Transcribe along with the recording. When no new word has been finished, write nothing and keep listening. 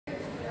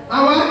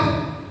And what?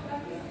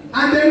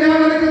 And then we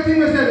have a little thing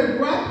that says,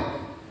 what?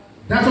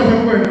 That's what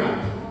I'm going at.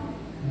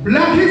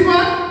 Black is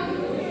what?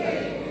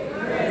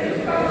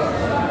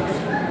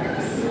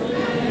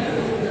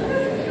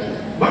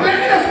 But let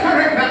me just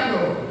correct that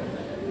though.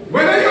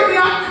 Whether you're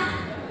black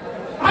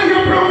or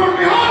you're brown,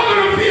 we all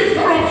going to face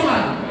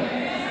corruption.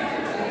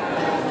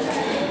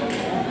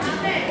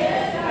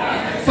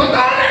 So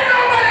don't let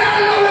nobody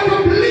allow you to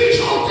bleach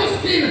out your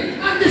skin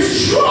and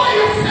destroy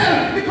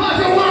yourself because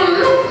you want to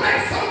look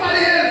like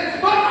somebody else.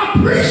 But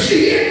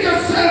appreciate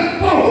yourself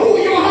for who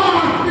you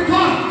are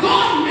because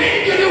God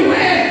made you the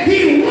way He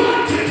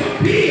wants you to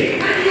be.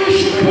 And you're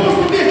supposed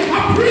to be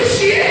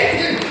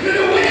appreciated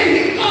the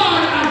way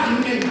God has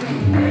made you.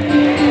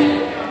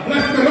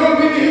 Bless the Lord,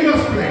 give Him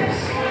this place.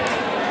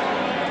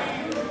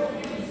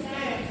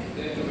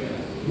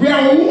 We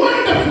are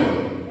wonderful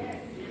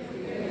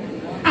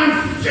and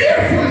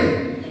fearfully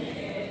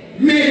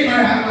made by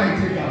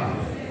Almighty God.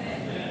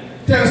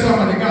 Tell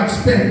somebody God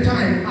spent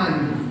time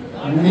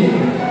on me.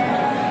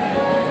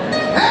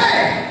 Hey!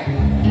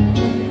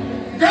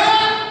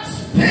 God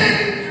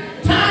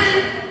spent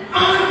time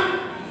on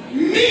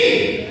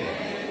me.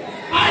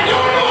 I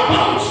don't know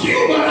about you,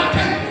 but I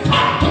can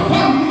talk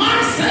about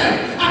myself.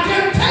 I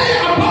can tell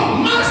you about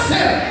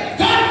myself.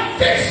 God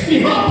fixed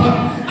me up.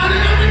 And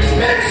I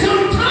spent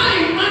some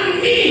time on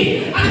me.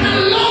 And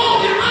allowed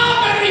the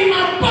organ in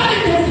my body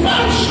to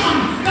function.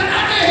 That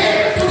I can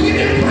able to give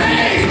Him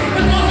praise.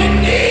 Because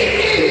indeed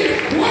He is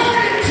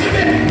worthy to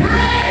be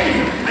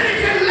praised. And if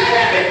you let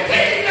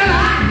everything that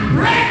I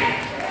break,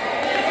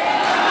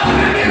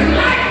 and there's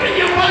life in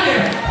your body,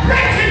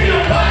 breath in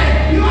your body,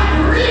 you have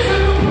reason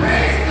to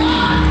praise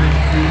God.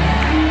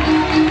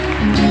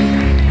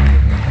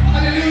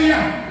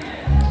 Hallelujah.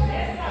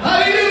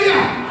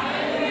 Hallelujah.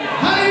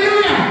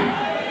 Hallelujah.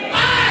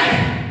 I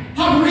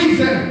have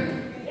reason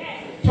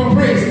to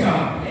praise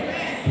God.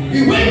 He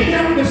waked me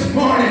up this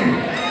morning.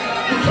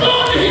 He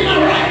clothed me in my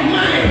right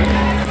mind.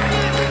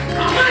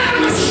 I'm not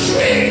on the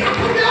street. I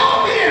could be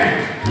over here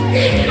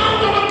eating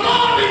under the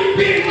garden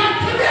bin, but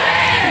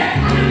today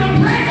I'm in the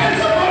presence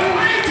of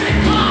Almighty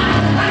God.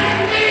 And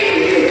indeed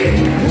He is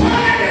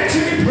worthy to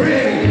be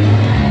praised.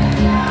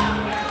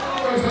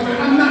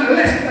 I'm not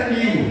less than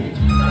you.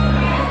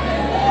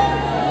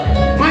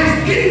 My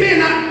skin may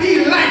not be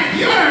like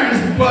yours,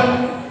 but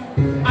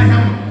I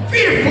am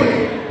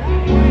fearfully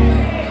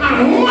and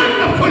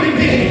wonderfully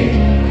made.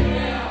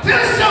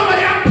 Tell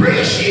somebody,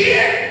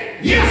 appreciate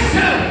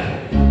yourself.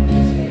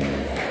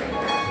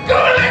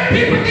 Don't let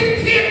people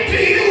dictate to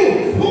you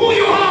who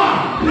you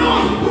are. Know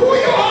who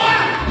you are,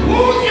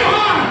 whose you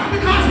are,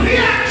 because we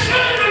are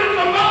children of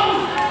the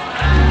Most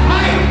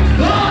High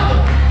God.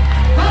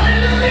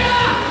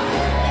 Hallelujah!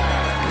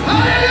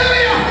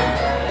 Hallelujah!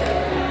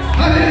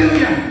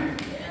 Hallelujah!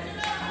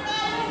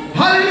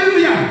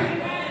 Hallelujah!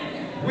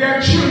 We are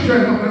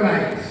children of the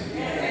light.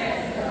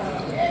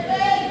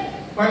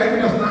 But let me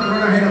just not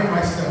run ahead of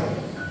myself.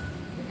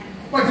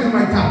 What is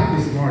my topic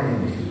this morning?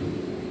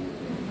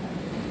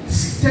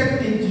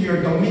 Step into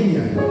your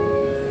dominion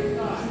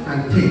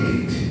and take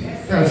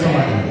it. Tell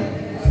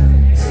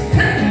somebody.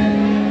 Step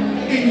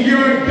in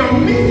your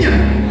dominion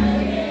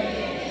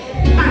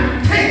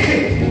and take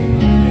it.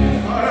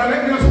 All right, let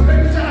me just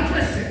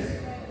address it.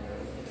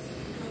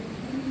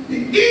 The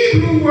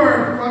Hebrew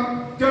word for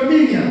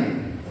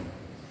dominion,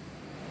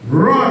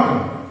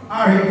 rod,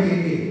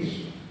 R-A-D-H.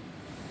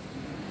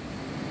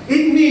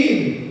 It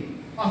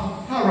means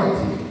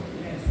authority.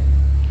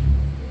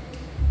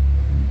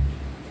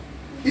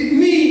 It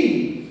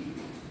means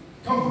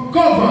to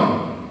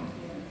govern.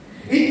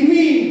 It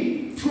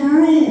means to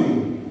rule.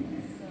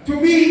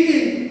 To be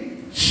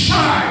in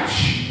charge.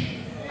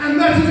 And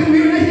that is when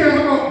you hear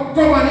about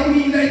govern, it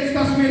means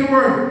that's where the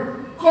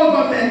word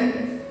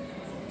government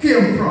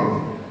came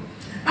from.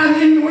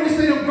 And when you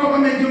say the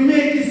government, you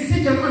make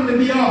decisions on the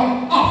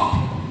behalf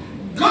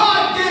of.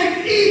 God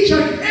gave each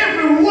and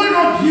every one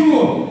of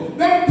you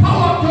the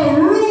power to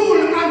rule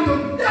and to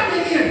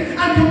dominate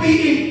and to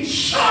be in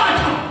charge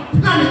of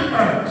planet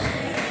Earth.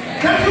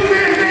 That you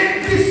may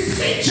make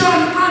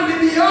decisions on the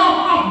behalf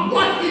of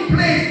what He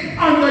placed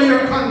under your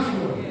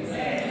control.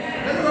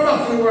 Let's go back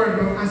to the word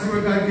now and see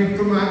what God gives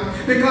to man.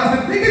 Because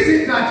the thing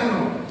is that,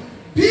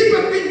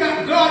 people think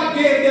that God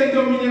gave them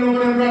dominion over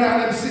their brother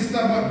and their sister,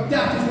 but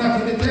that is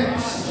not in the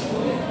text.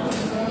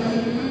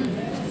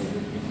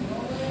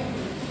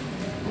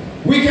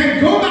 We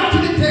can go back to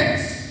the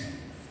text.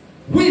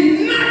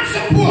 We're not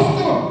supposed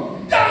to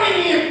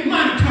dominate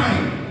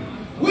mankind.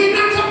 We're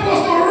not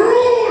supposed to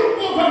rule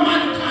over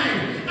mankind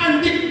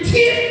and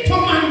dictate to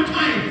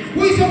mankind.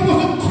 We're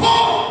supposed to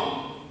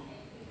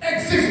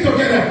coexist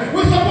together.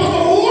 We're supposed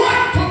to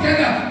work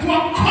together to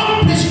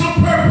accomplish a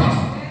purpose.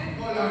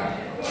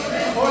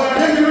 Hold on,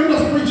 let me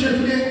just preach it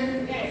today.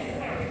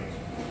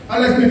 And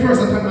let me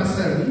first attack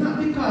myself. Not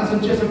because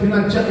you're just up in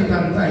a jacket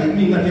and tie, it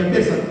means that you're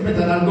better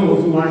than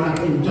those who are not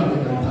in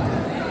jacket and tie.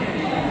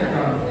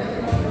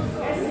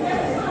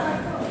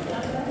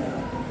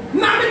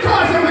 Not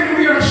because you're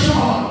wearing your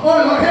shawl.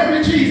 Oh Lord, help me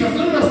Jesus,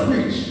 let us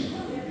preach.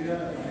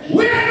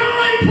 We are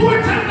more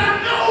important than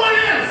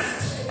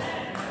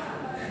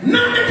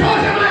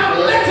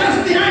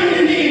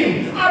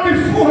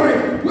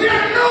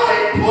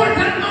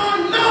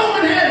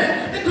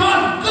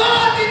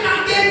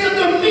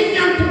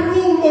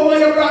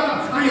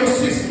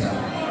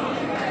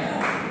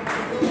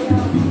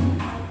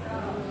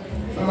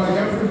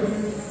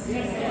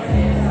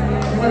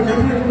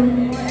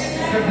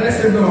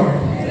the Lord.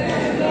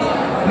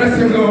 Bless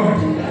the Lord.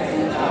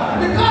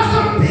 Because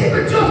some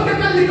people just get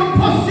a little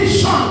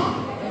position,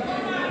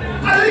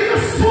 a little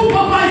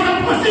supervisor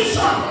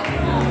position,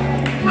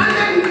 and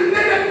then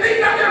they think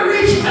that they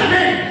reach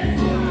heaven,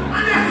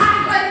 and they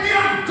act like they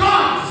are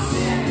gods.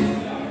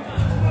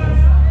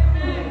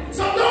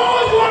 So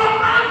those who are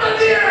under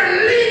their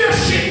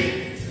leadership,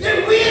 the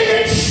way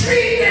they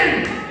treat them,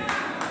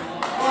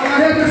 oh, I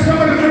heard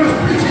somebody was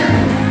preaching,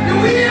 the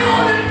way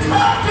all they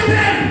talk to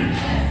them,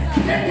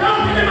 they talk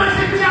to them as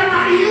if they are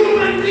not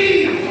human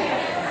beings.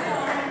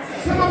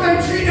 Some of them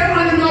treat their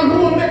animal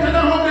home better than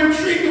how they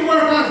treat the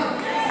workers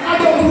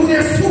and those who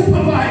they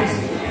supervise.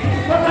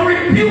 But I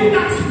rebuke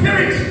that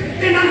spirit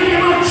in the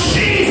name of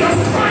Jesus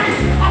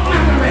Christ of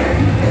Nazareth.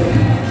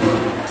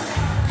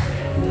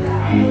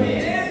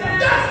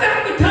 That's not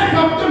the type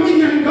of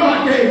dominion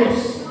God gave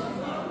us.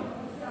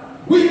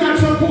 We're not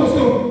supposed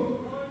to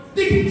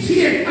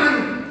dictate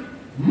and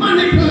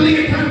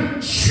manipulate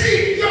and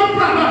treat your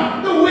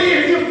brother the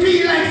way you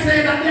feel like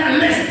saying that they are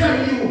less than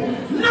you.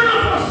 None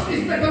of us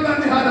is better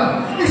than the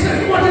other. It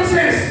says what it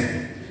says.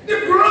 The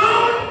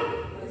ground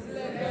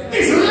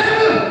is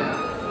level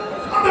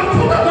at the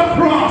foot of the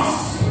cross.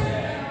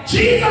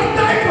 Jesus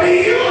died for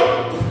you.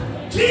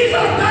 Jesus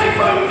died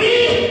for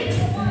me.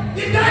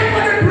 He died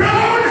for the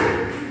brown.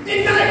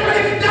 He died for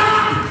the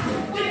dark.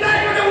 He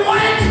died for the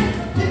white.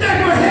 He died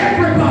for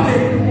everybody.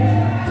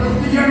 So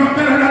you're not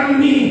better than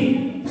me.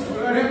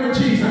 Lord, help me,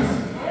 Jesus.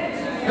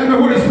 Help me,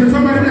 Holy Spirit.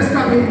 Somebody bless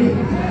God with me.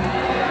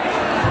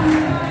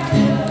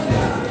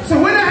 So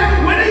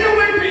whether you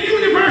went to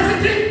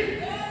university,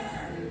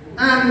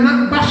 I'm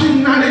not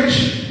bashing knowledge,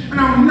 and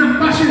I'm not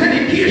bashing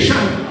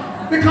education,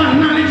 because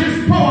knowledge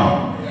is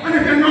power. And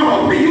if you know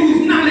how to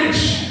use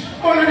knowledge,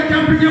 all of it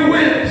can bring you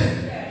wealth.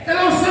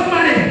 Hello,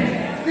 somebody.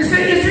 You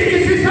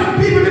see some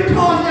people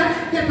because they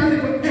get a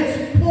little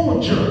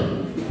exposure.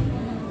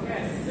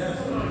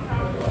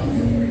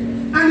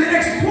 And the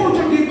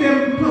exposure gives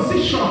them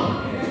position.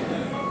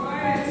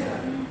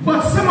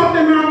 But some of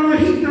them are more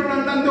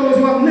ignorant than those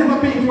who have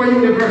never been to a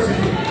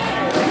university.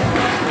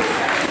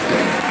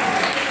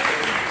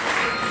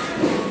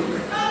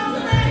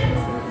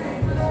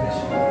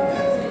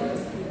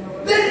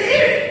 Then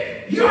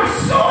if you are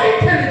so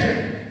intelligent,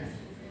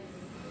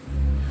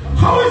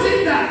 how is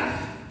it that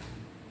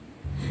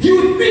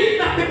you think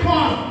that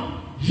because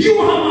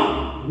you have a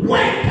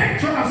white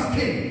texture of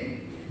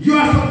skin, you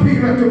are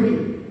superior to me?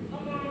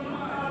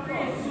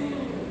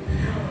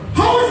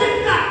 How is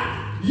it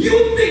that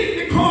you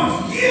think because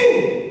you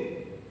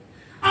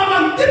have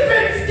a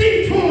different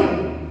skin tone,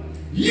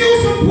 you're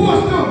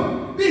supposed to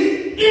be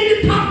in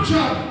the top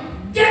job,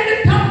 get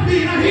the top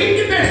pay, and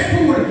eat the best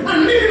food,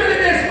 and live in the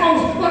best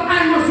house, but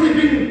I must live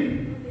in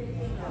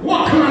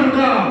Walkland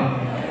down?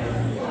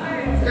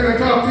 Can I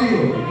talk to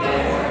you?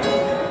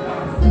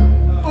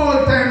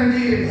 Old time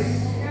days,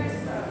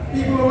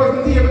 people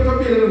wasn't able to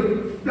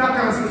build black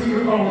and steel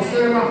house, so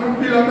they have to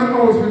build up the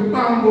house with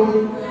bamboo,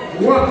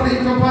 work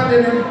it up and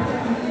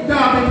then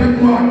dab it with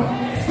mud.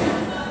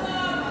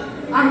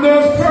 And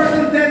those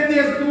persons that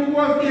days who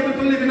was able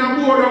to live in a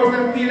board house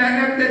and feel like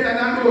they're better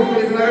than those who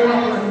live in a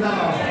Walkland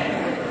down.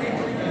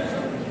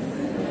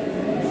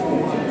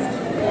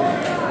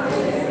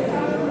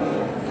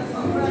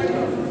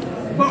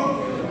 But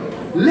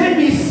let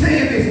me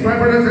say this, my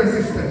brothers and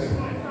sisters.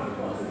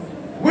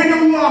 When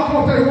you walk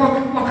out of the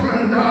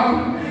Walkland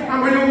down,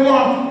 and when you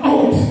walk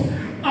out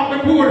of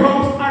the board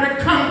house or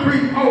the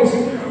concrete house,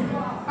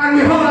 and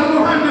we all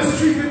go on the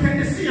street, we take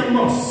the same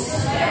bus.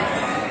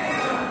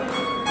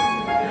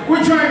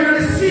 We're driving on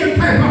the same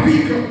type of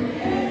vehicle.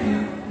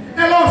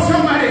 Hello,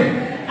 somebody.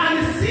 And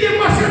the same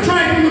bus you're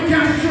driving, you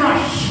can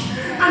crash.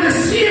 And the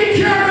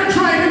same car you're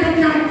driving, you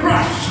can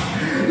crash.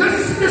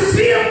 The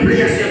same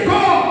place you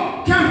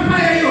go can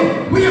fire you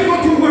when you go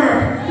to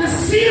work. The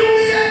same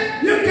way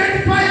you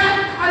get fired,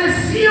 and the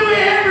same way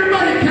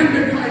everybody can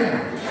be fired.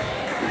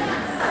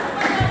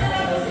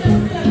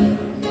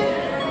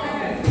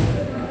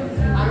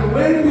 And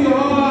when we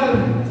all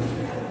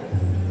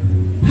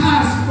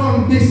pass from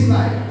this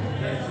life,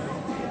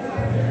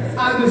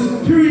 and the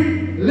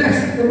spirit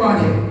left the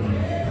body,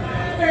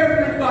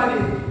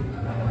 everybody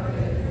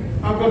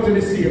are going to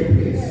the same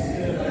place.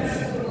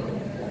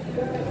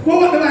 But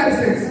what the Bible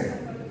says,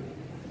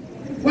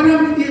 what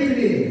I'm here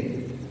today,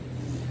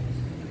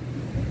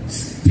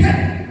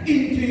 step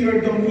into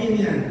your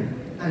dominion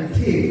and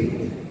take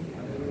it.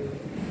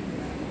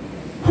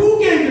 Who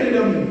gave you the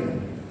dominion?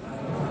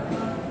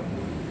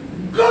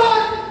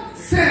 God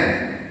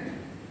said,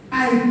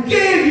 I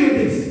gave you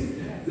this.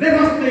 Let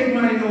us make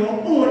man in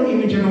our own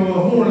image and our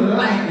own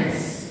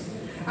likeness,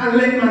 and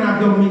let man have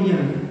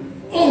dominion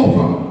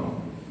over.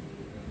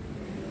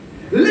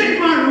 Let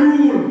man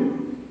rule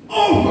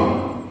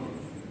over.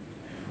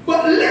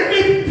 But let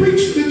me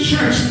preach the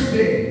church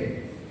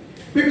today.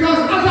 Because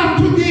as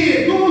of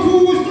today, those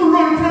who used to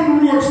run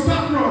from road,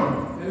 stop run.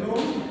 Hello?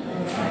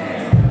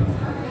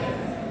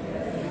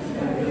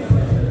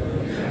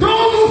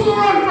 Those who used to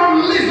run from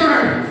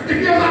lizard, if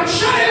you're a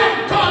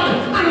child of God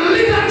and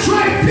lizard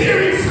try fear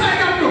inside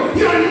of you,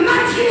 you're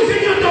not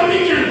using your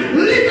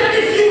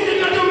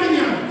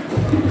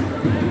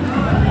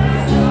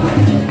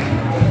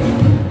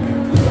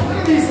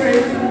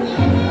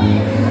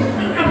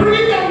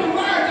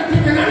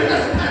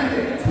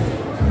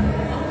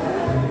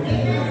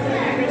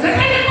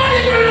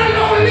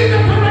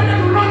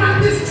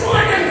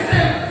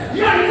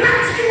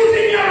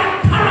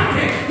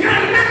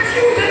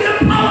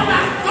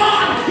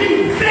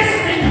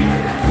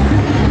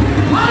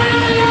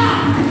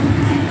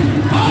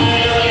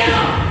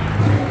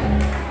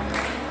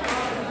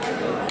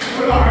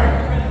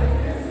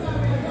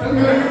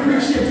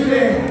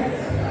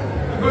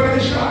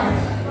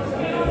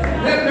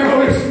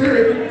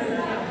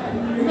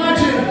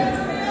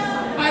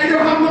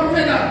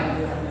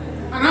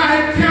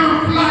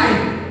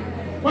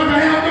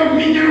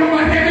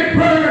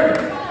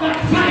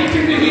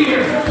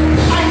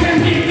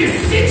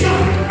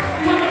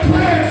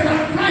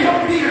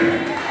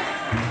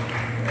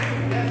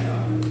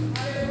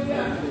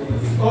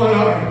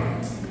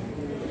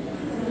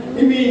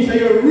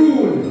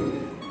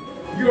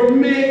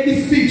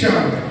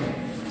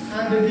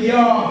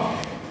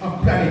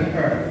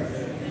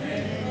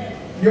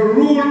You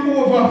rule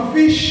over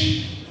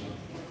fish,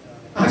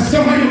 and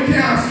some of you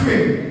can't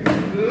swim.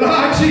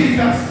 Lord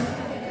Jesus.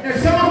 And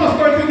some of us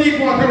go to deep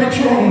water with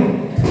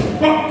throne.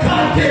 But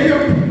God gave you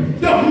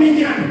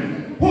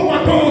dominion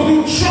over those who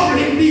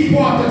travel in deep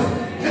waters.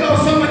 Hello,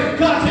 somebody,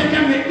 God said,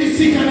 can make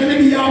decision and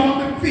maybe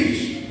out of the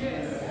fish.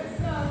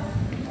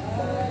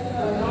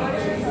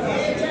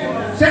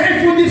 So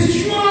if we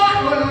destroy,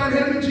 oh Lord,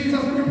 help me,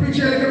 Jesus, let me preach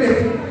a little bit.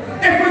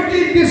 If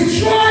we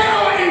destroy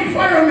our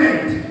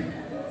environment,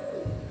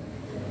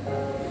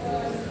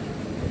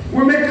 we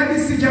make a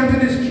decision to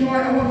destroy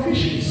our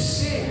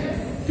fishes.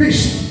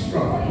 Fish,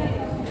 brother.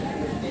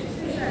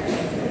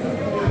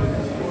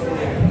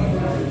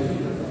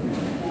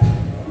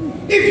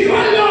 If you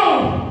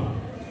allow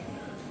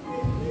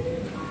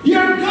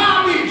your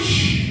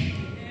garbage,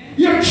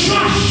 your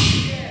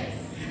trash,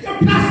 your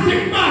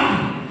plastic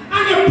bag,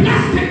 and your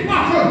plastic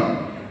bottle,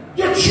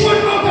 you're thrown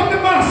out of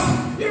the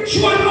bus, you're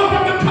thrown out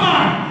of the car,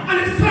 and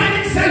it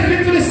finds itself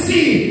into the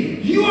sea,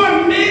 you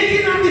are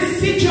making a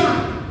decision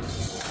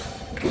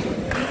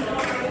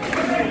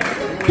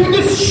to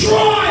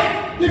destroy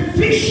the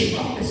fish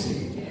of the sea.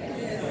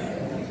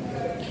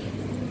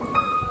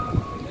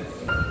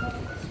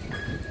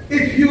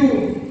 If you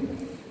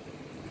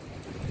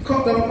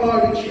cut down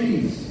all the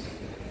trees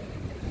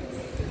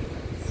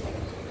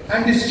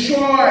and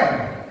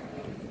destroy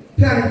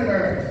planet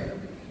Earth,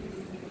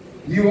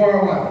 you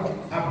are what?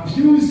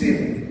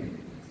 Abusing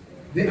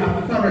the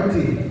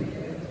authority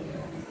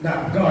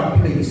that God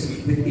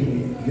placed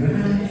within your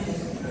hands.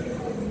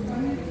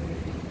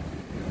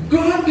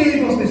 God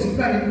gave us this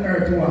planet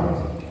Earth to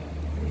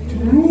what? To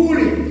rule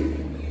it,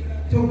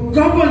 to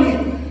govern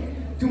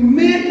it, to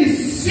make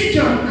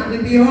decisions on the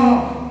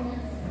behalf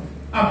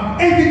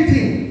of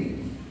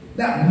everything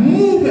that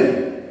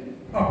moveth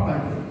upon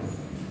it.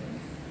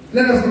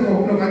 Let us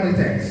look at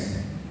the text.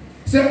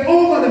 So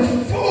over the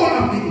fowl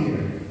of the ear,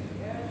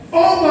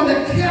 over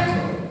the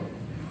cattle,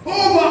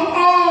 over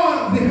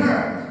all the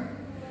earth,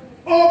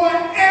 over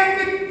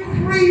every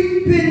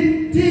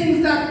creeping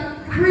thing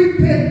that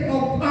creepeth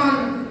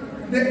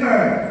upon the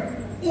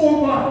earth,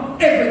 over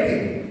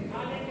everything.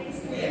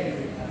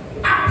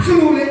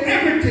 Absolutely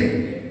everything.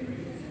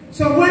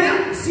 So when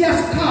you see a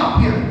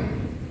scorpion,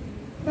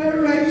 by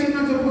right, you're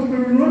not supposed to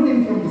be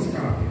running from the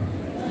scorpion.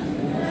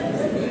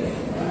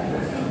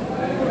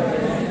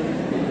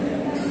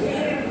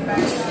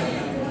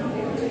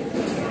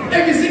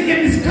 If the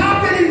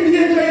scorpion is in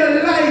danger of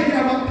your life, you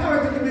have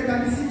authority to make a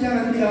decision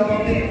and be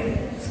about the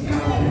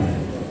scorpion.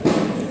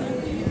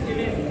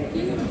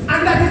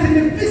 And that is in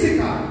the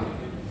physical.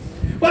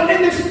 But in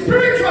the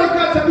spiritual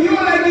concept, you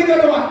like give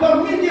you what?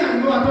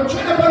 Dominion, what? To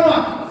tread upon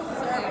what?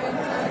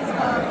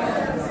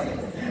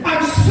 A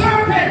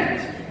serpent.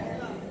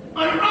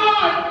 And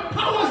all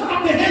powers of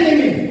the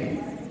enemy.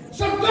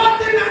 So God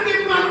did not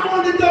give man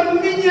only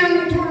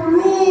dominion to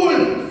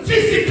rule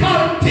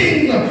physical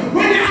things.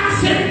 When you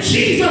accept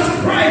Jesus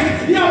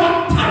Christ, you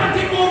have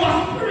authority over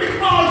spirit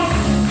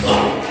also.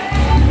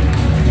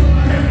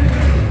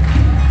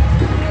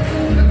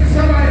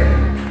 Somebody,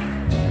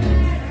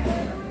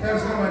 tell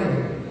somebody,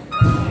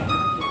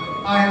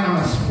 I am a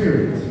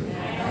spirit.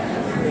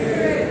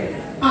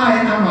 I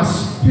am a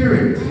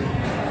spirit.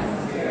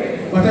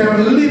 But I am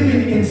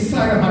living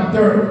inside of a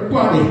dirt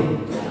body.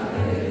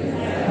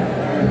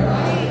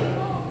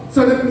 So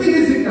the thing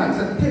is in that,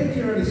 so take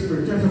care of the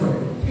spirit. Tell somebody,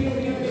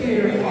 take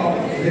care of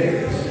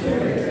the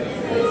spirit.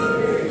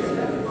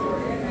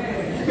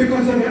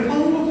 Because if you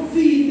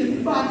overfeed the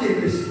body,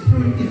 the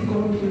spirit is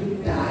going to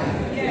die.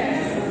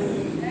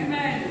 Yes.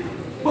 Amen.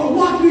 But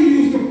what we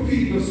use to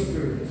feed the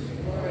spirit?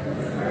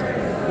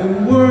 The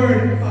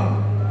word of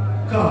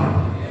God.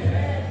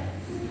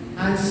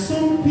 And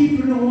some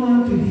people don't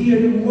want to hear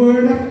the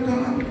word of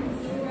God.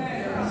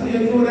 So you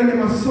know that they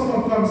must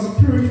suffer from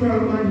spiritual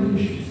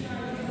malnutrition.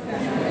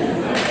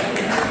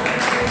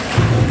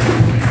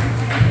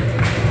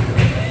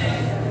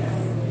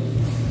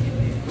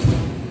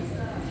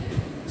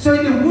 So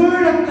the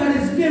word of God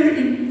is very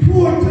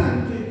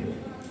important to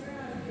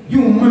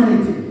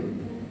humanity.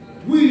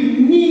 We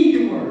need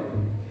the word.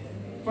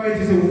 For it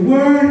is the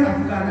word of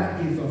God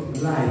that gives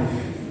us life.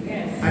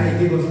 Yes. And it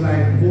gives us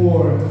life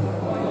more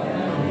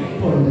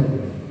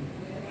abundantly.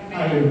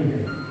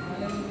 Hallelujah.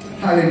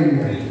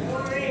 Hallelujah.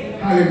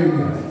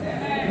 Hallelujah.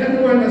 Let me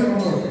go and some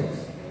more things.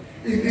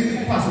 It's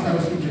the passage I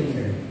was speaking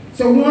here.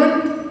 So one,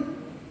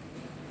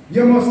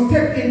 you must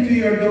step into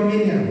your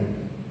dominion.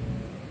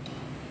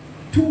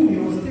 Two, you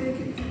must take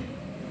it.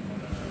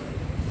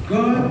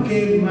 God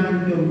gave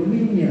man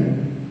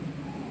dominion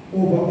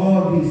over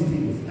all these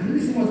things. And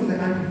listen what he said.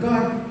 And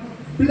God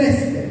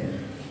blessed them.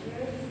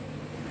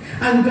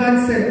 And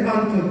God said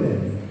unto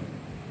them,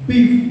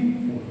 be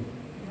fruitful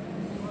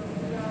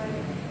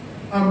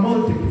and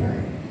multiply.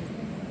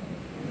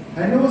 I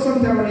know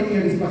sometimes when I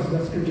hear this passage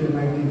of scripture,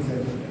 my thing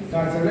says,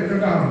 God said, let her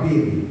go have a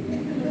baby.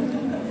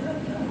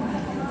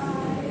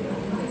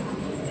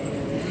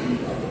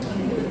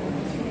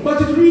 But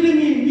it really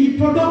means be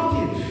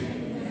productive.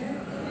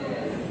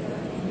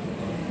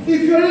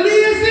 If you're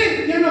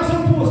lazy, you're not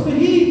supposed to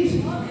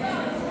eat.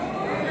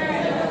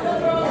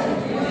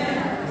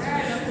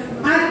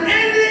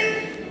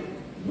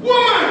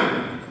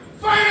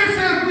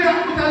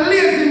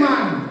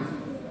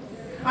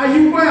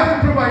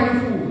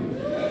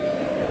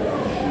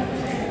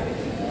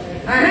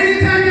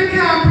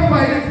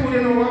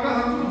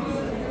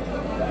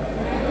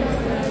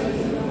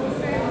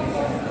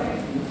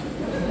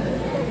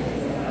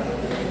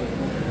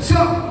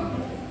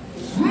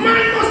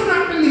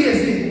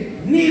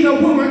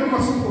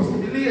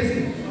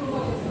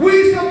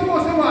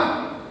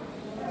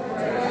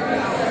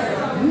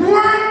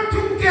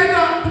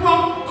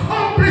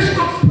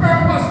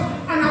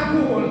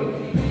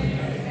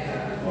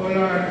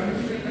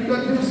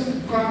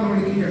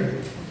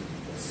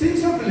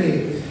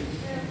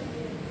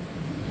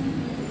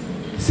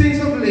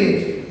 since of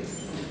late,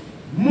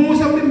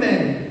 most of the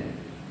men,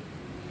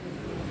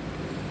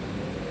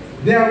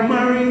 they are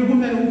marrying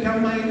women who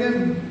can mind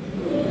them.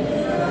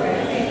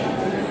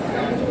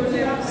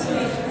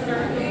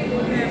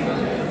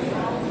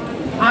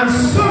 And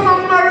some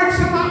are married,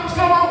 some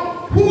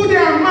who they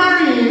are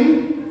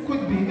marrying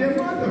could be their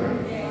mother.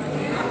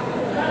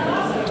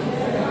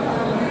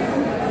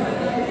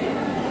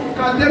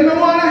 Because they don't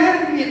want to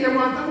help me, they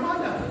want a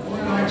mother.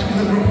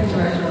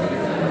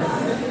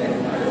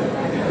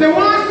 They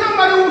want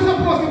somebody who's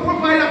supposed to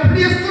provide a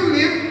place to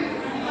live,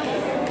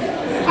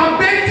 a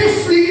bed to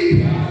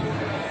sleep,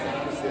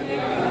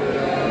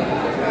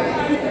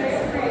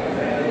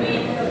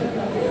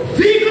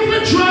 vehicle to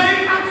drive,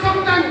 and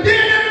sometimes they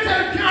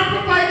themselves can't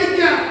provide the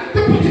gas to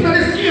put in the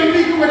same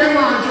vehicle where they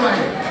want to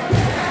drive.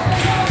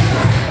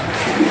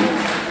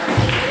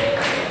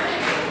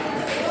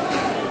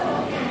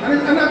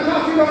 And I'm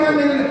talking about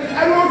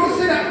I want to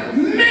say that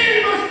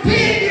men must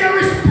take their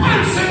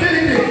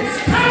responsibility.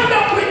 Stand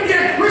up with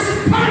their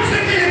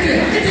responsibility.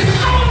 It is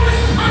our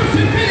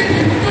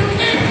responsibility to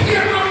take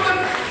care of the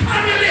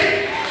family.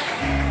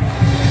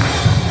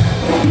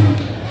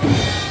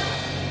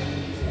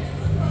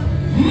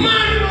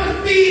 Man must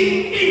be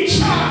in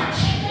charge.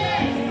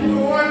 No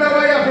wonder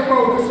why you have to go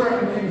to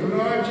certain things.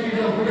 Lord Jesus,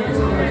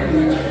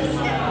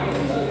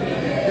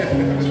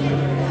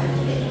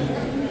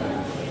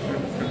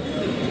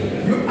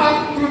 you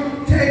have to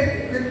take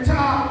the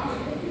talk.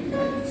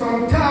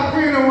 Some talk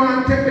you don't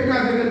want to take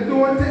because if you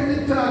don't take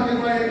the talk, you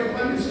might end up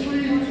on the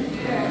street.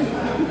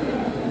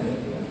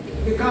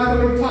 Because of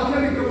the pack a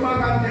little bag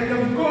and tell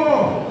them go.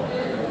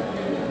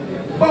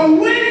 But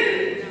when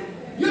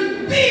you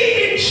be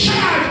in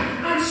charge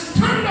and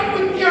stand up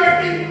with your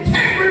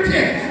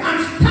integrity and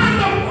stand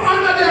up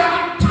under the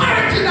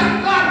authority that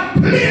God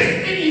placed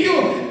in you,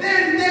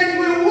 then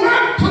we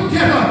work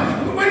together.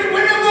 When you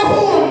go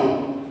home,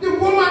 the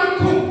woman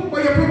cook, but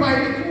you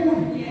provide the food.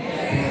 Yes.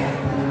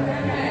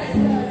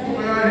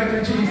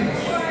 Jesus.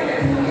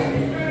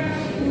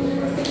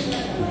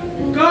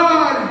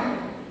 God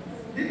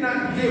did not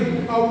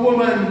give a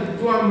woman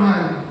to a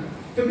man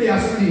to be a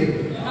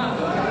slave.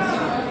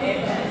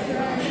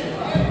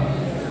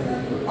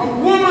 A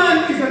woman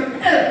is an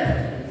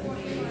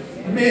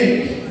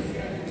helpmate.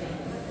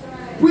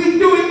 We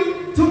do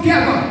it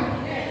together.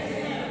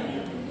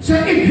 So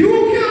if you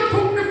can't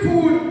cook the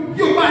food,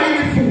 you buy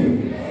the food.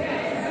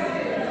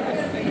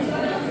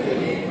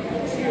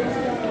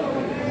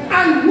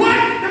 And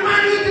what the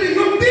man is doing,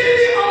 you build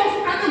the house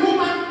and the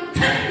woman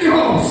kept the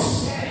house.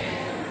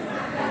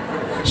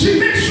 She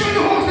makes sure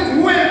the house is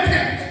well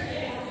kept.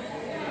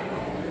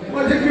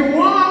 But if you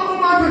want a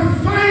woman to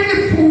find the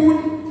food,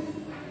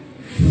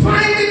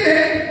 find the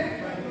bed,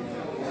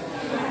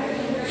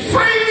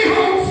 find the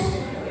house,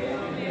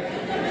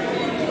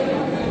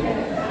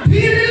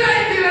 pay the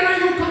light bill, and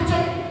you come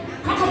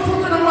up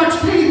front and watch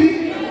TV.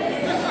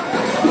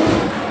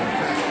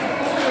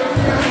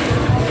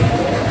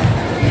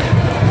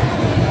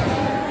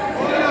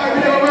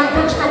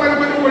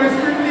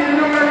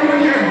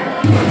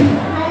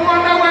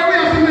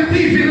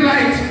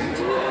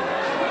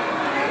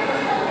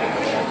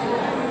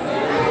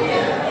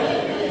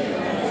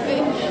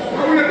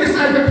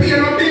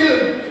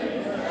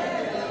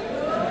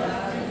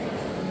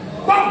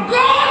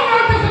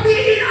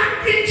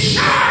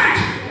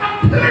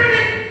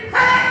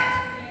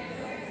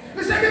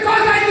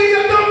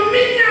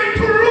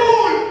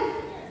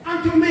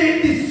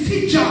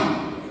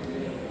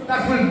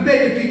 That will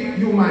benefit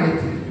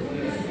humanity.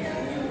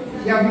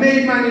 He has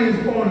made man in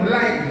his own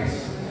likeness.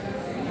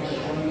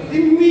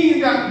 It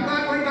means that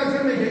God, when God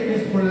says make it in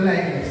his own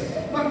likeness,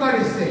 what God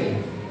is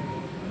saying,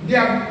 the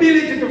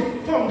ability to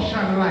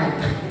function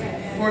like.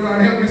 Oh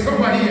Lord, help me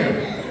somebody here.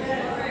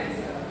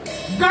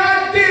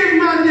 God gave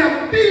man the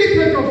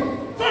ability to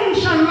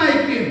function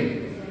like him.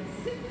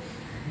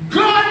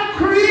 God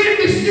created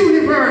this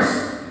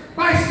universe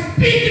by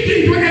speaking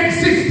it into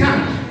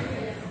existence.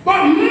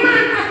 But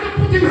man has to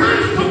put his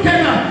hands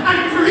together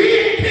and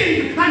create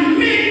things and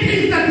make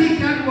things that he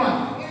can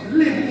what?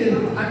 Live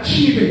in,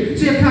 achieve it.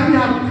 So you can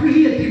have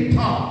creative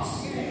thoughts.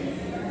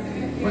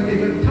 But if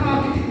you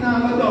talk it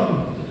now,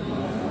 done.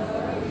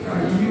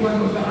 You are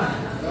no God.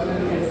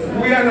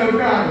 We are no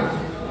God.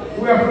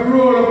 We have to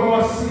roll up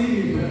our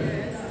sleeve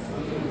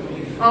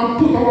and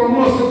put our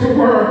muscle to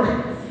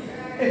work.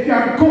 If you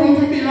are going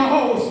to build a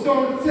house,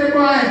 don't say, boy,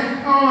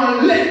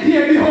 let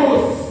there be a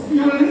house.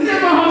 You will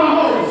never have a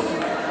house.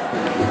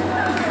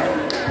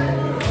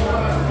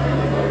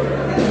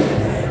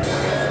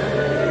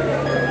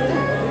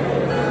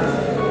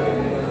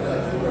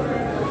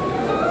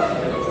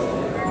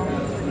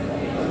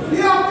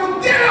 You have to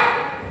get up.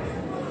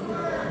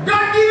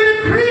 God give you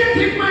the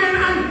creative mind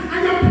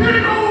and you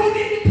plan out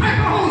the type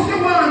of house you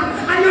want.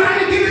 And you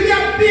give you the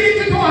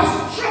ability to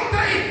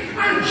structure it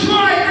and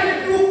draw it. And if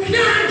you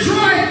can't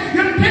draw it,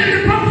 you tell the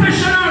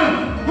professional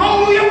how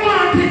you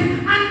want it.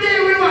 And they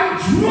will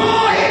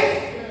draw it.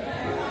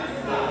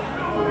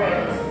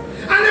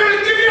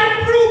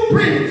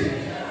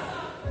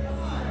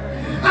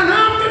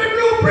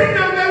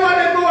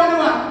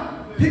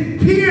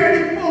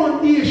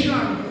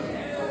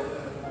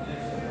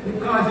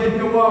 Because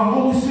if you want a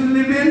house to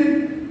live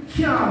in,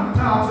 can't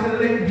talk and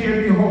let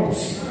there be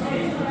house. You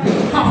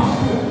have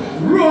to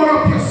roll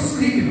up your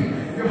sleeve.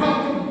 You have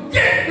to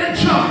get the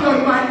job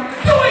done by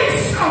doing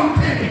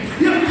something.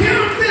 You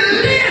can't be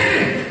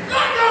lazy.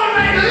 Not down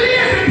like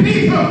lazy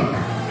people.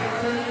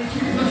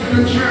 Jesus in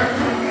the church.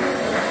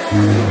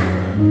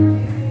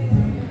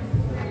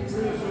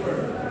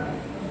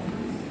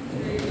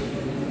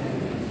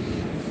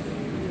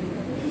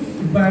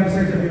 The Bible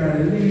says that you are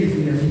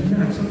lazy, you're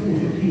not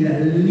supposed to be a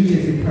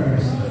lazy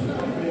person.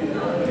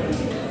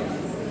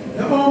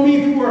 That won't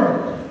mean to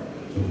work.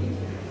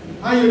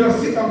 And you just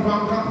sit down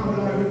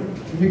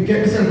and you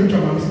get yourself in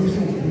trouble.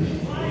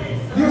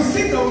 You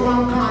sit down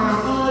one corner,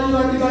 all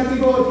you have to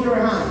go to your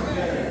hand.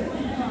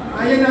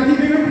 And you're not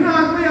even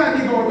plant where you have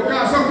to go,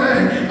 because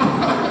sometimes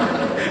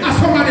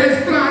somebody is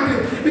planted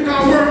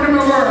because work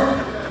never work.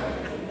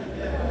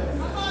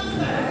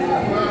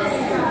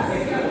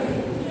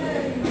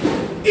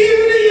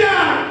 Even the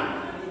yard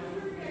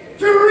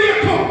to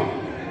rake up.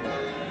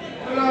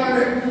 Lord,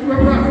 we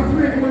have to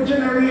pray for the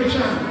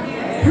generation.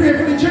 Pray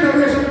for the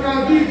generation,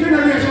 because these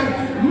generation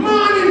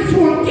morning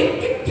phone tick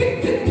tick tick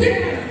tick tick.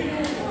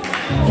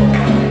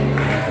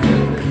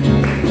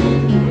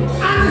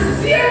 And the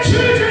same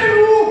children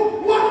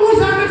what was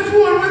on the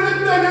phone when they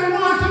done and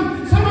want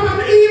some of them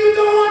even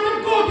don't want to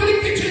go to the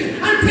kitchen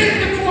and take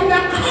the phone.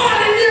 They're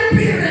calling their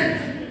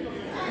parents.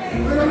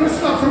 I'm going to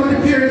stop some of the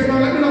parents now.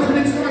 Let me not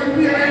say some of the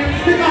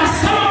parents, because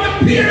some of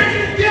the parents,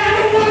 they are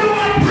the ones who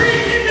are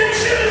breaking the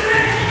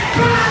children.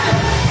 God.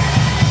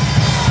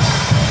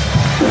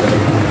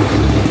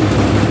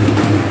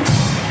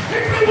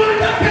 If we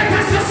want a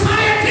better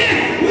society,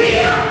 we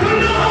have to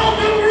know how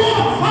to grow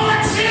our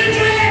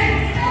children.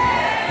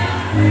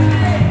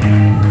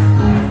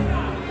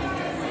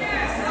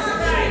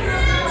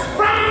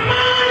 From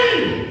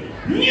morning,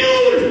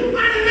 news,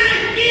 and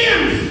night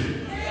games.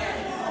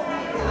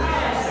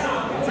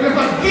 So if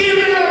a game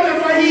is out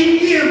of a heat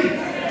game.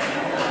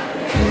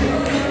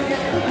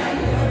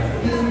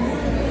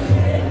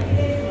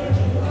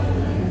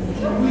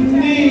 We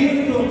need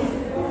to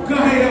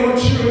guide our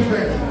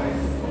children.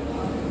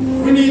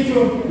 We need to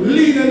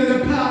lead them in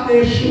the path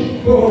they should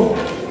go.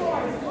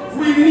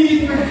 We need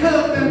to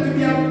help them to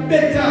be a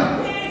better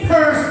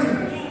person,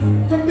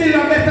 to build a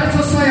better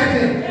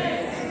society.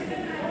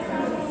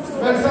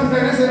 Well,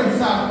 sometimes I say I'm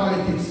talk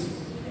politics.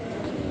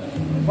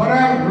 But I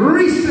have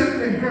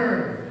recently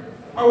heard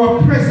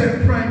our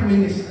present Prime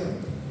Minister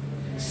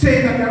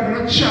say that they're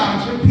going to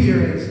charge the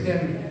parents them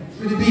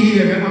for the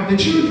behavior of the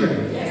children.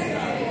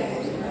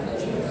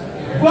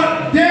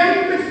 But then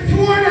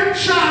before they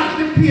charge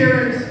the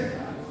parents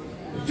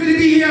for the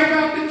behavior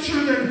of the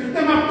children,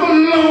 they have to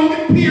allow the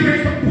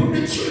parents to put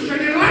the children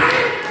in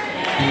line.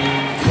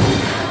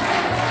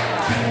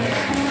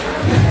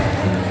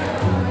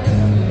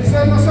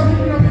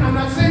 I'm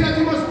not saying that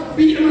you must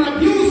beat them and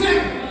abuse them,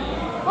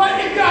 but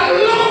if you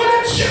allow the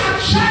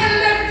child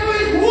left to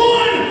his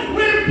own,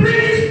 will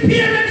bring his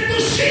parents to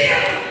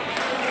shame.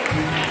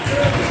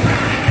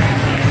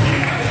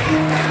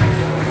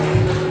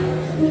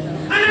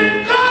 And if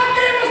God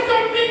gave us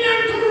dominion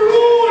to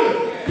rule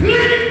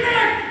planet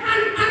Earth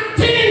and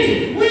things,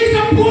 we're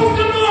supposed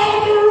to know how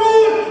to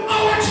rule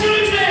our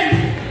children.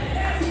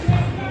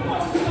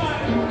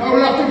 I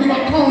will have to give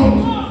account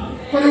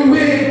for the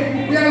way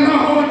we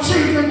allow our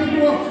children to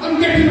go. I'm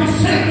getting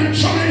myself in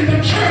trouble in the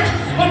church,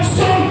 but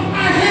some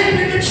are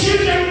helping the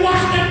children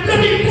wash their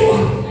bloody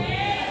book.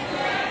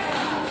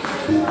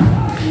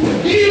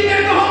 You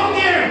get go out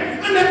there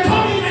and they're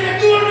coming and they're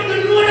doing it,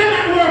 you know they're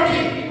not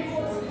working.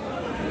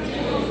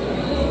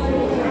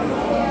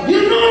 You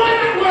know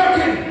they're not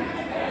working,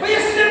 but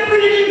you're still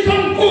bringing in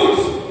some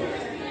goods.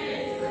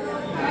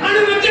 And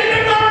then you get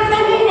them down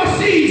from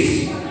overseas.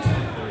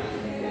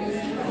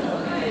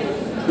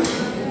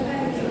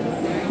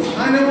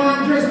 And they want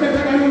to dress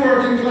better than the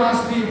working class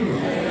people.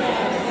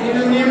 In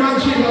the name of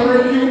Jesus, I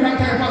rebuke that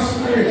type of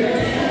spirit.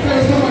 Tell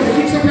somebody,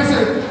 fix up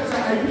yourself.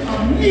 Say,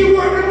 I'm me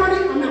working money,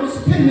 I'm never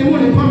spending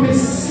money for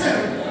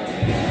myself.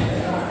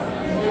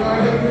 Lord,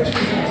 help me,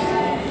 Jesus.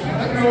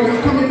 No,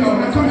 you're coming down,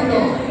 you're coming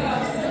down.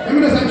 Let me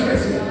just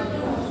address you.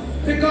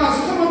 Because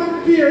some of the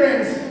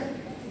parents,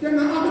 they're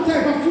not have the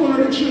type of phone of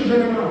the children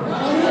around.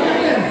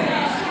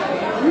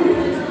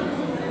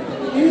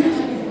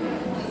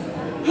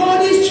 How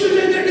these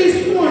children get this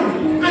phone,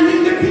 and if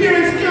the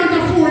parents can't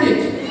afford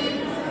it?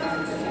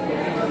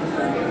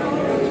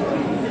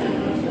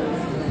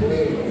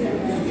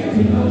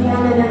 No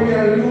wonder why we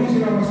are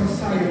losing our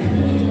society.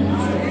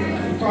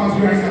 Because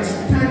we are not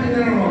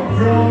standing on our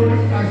ground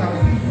as a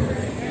people.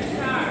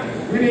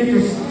 We need to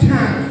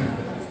stand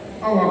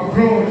our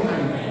ground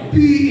and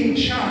be in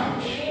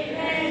charge.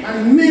 And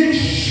make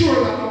sure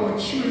that our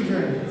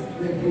children,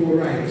 they do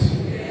right.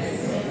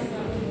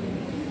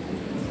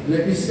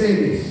 Let me say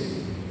this.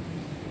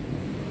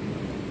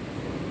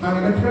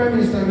 And the Prime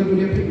Minister live with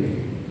your people.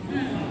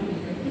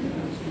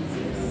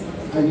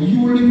 And you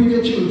live with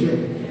your children.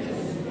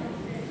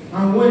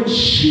 And when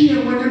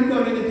they've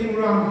done anything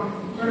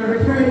wrong, and the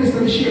Prime Minister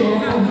will share our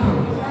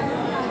compound.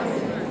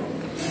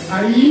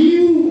 And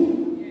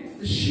you,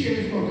 the shame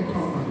is going to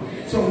come on.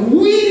 So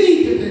we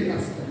need to take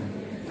a stand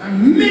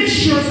and make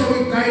sure so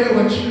we guide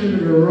our children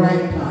in the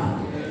right path,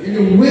 in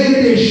the way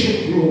they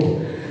should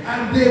grow.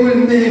 And they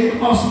will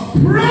make us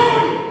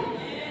proud.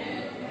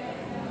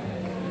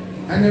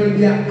 And they will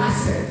be an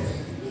asset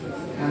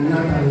and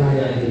not a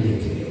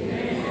liability.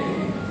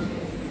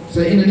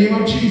 So in the name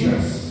of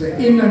Jesus, so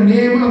in the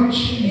name of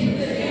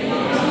Jesus,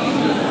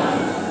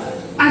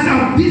 as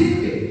of this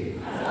day,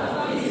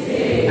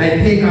 I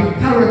take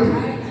authority.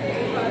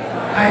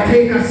 I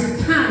take a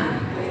stand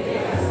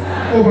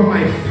over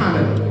my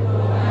family.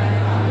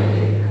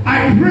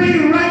 I pray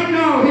right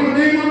now in the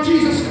name of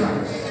Jesus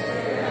Christ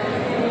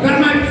that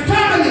my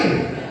family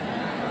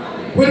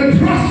will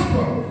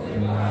prosper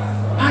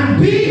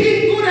and be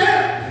in good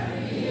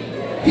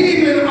health,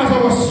 even as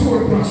our soul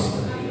prospers.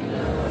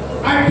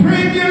 I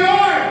pray, dear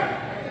Lord,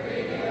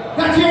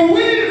 that your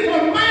will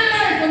for my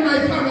life and my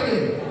family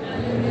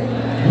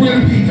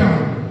will be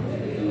done.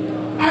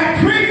 I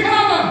pray,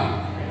 Father,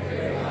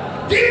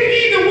 give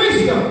me the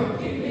wisdom,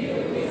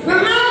 the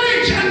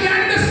knowledge and the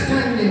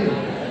understanding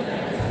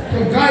to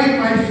guide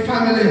my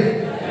family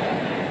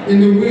in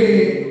the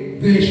way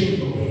they should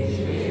go.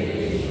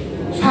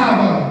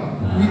 Father,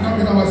 we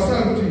commit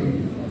ourselves to you.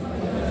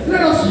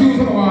 Let us use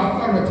our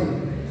authority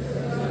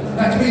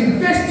that we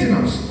invest in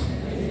us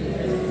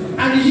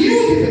and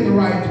use it in the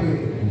right way.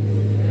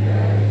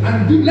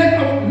 And let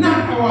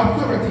not our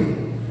authority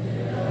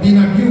be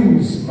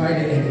abused by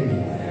the enemy.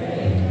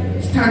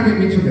 Stand with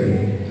me today.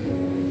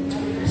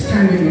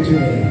 Stand with me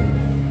today.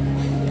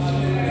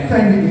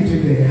 Stand with me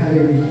today.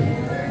 Hallelujah.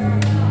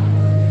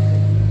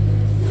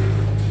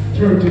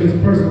 Turn to this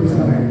person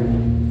beside.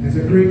 There's a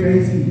greater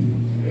is he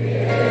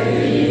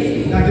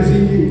that is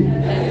in you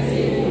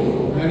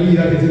than he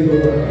that is in the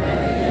world.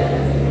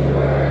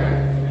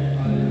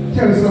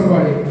 Tell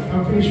somebody,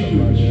 I'm finished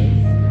preaching.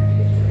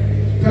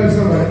 Tell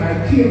somebody, I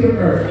came to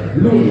earth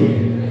loaded.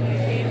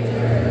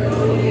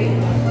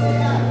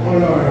 Oh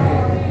Lord,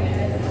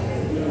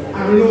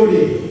 I'm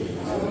loaded.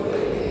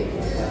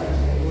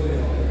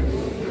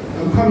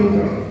 I'm coming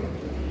down.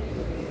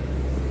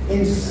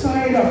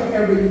 Inside of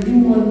every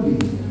human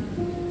being,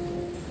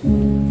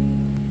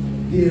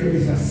 there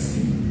is a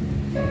seed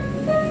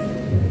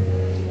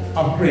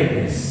of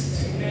greatness.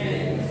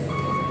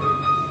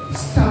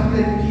 Stop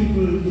letting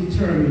people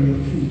determine your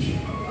future.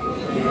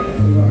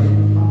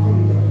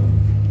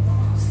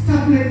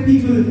 Stop letting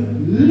people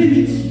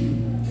limit you.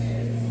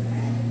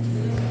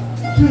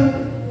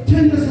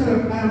 Tell yourself,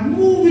 I'm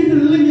moving the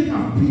limit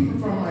of people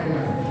from my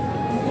life.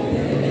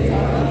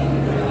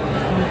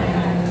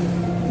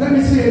 Let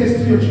me say this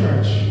to your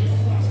church.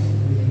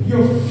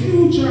 Your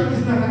future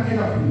is not ahead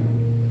of you.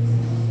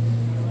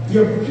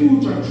 Your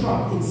future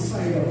trapped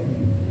inside of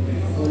you.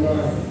 Oh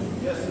Lord.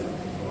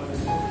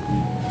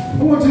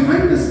 I want to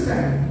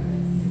understand.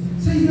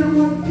 Say, it's not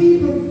what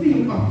people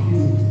think of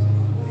you.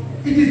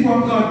 It is what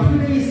God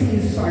placed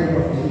inside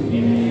of you.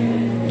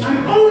 And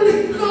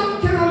only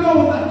God can allow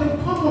that to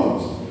come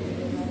out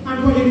and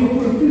for you to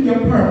fulfill your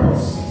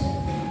purpose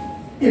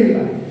in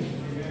life.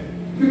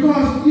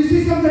 Because you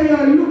see, sometimes you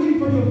are looking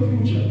for your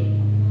future.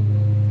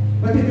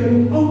 But if you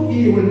look out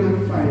here, you will not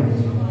find it.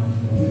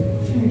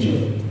 The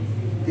future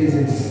is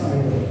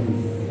inside of you.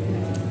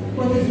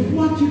 But it's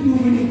what you do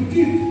with the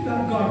gift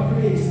that God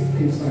placed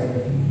inside of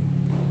you.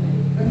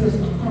 Let us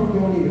come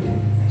down here.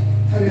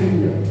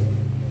 Hallelujah.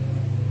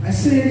 I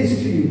say this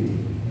to you.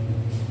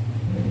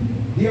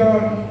 There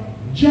are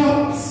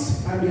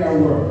jobs and there are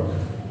work.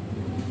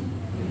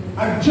 A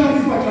job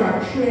is what you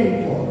are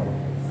trained for.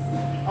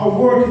 A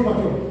work is what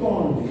you're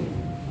born with.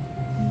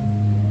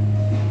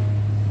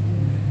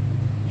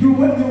 You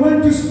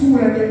went to school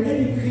and they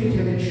educate you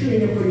and they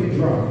train you for your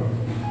job.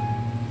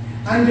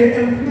 And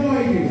they employ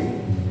you.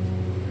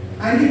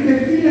 And if they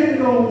feel like they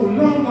no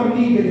longer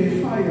need you,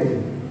 they fire you.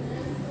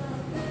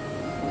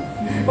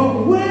 But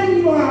when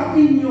you are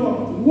in your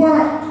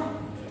work,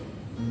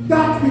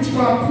 that which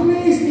God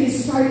placed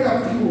inside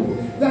of you,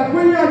 that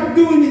when you are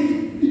doing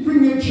it, it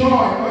brings you joy,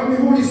 like the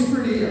Holy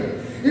Spirit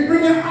here. It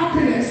brings you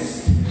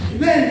happiness.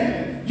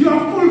 Then you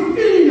are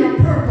fulfilling your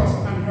purpose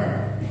on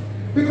earth.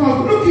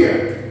 Because look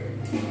here,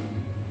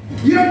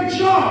 your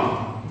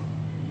job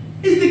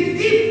is the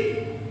gift.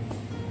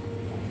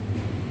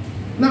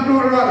 Not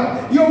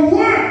rather, your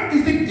work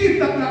is the gift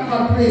that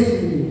God placed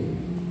in you.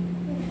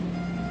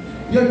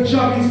 Your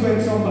job is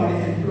when somebody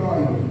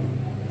employs you.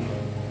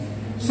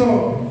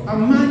 So a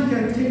man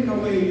can take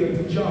away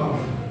your job,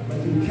 but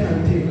he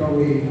can't take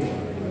away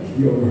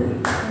your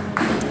work.